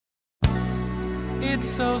It's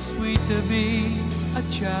so sweet to be a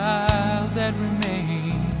child that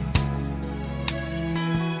remains,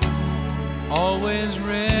 always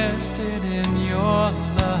rested in your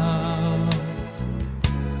love.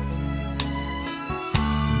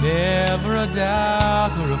 Never a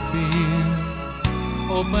doubt or a fear,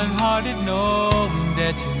 open-hearted knowing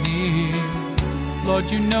that you're near. Lord,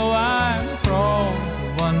 you know I'm prone to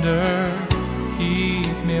wonder,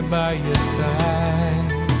 keep me by your side.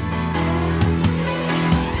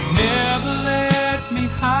 Never let me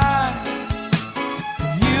hide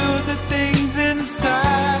from you the things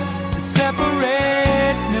inside that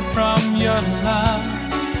separate me from your love.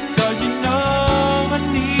 'Cause you know I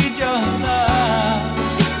need your love.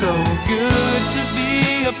 It's so good to be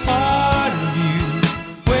a part of you.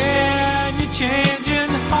 When you're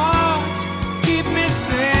changing hearts, keep me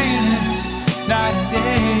saying it night and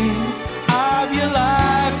day, of your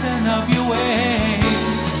life and of your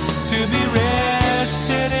ways, to be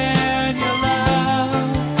rested in your love.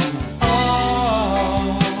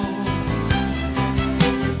 Oh,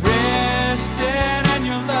 rested in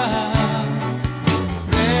your love,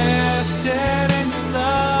 rested in your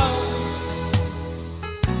love.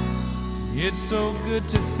 It's so good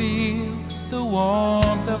to feel the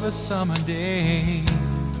warmth of a summer day,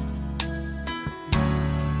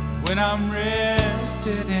 when I'm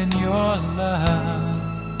rested in your love.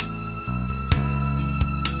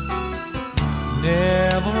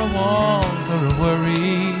 Never a want or a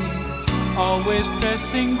worry, always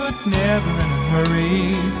pressing but never in a hurry.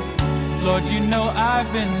 Lord, you know I've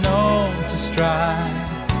been known to strive,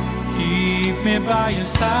 keep me by your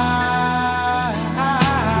side.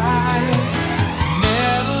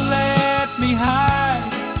 Never let me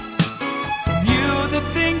hide from you the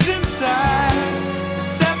things inside,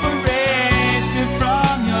 separate me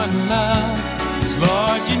from your love. 'Cause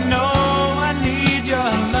Lord, you know I need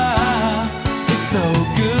your love. It's so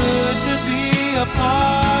good to be a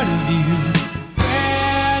part of you.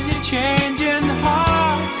 When you're changing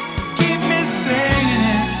hearts, keep me singing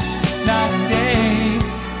it night and day,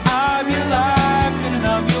 of your life and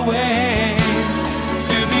of your ways,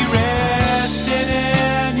 to be rested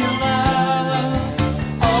in your love.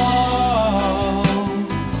 Oh,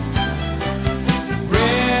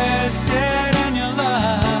 rested in your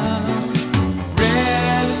love,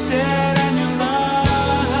 rested in your love.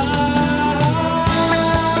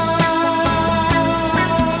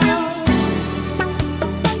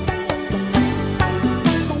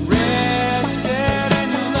 Rested in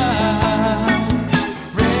your love,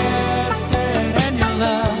 rested in your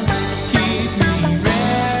love. Keep me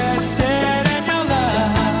rested in your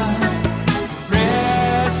love,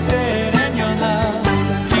 rested in your love.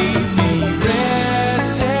 Keep me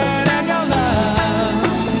rested in your love,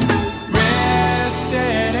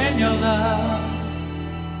 rested in your love.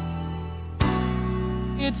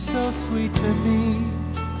 It's so sweet to be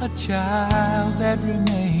a child that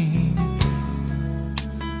remains,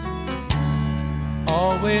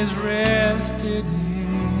 always rested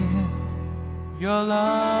in your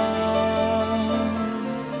love.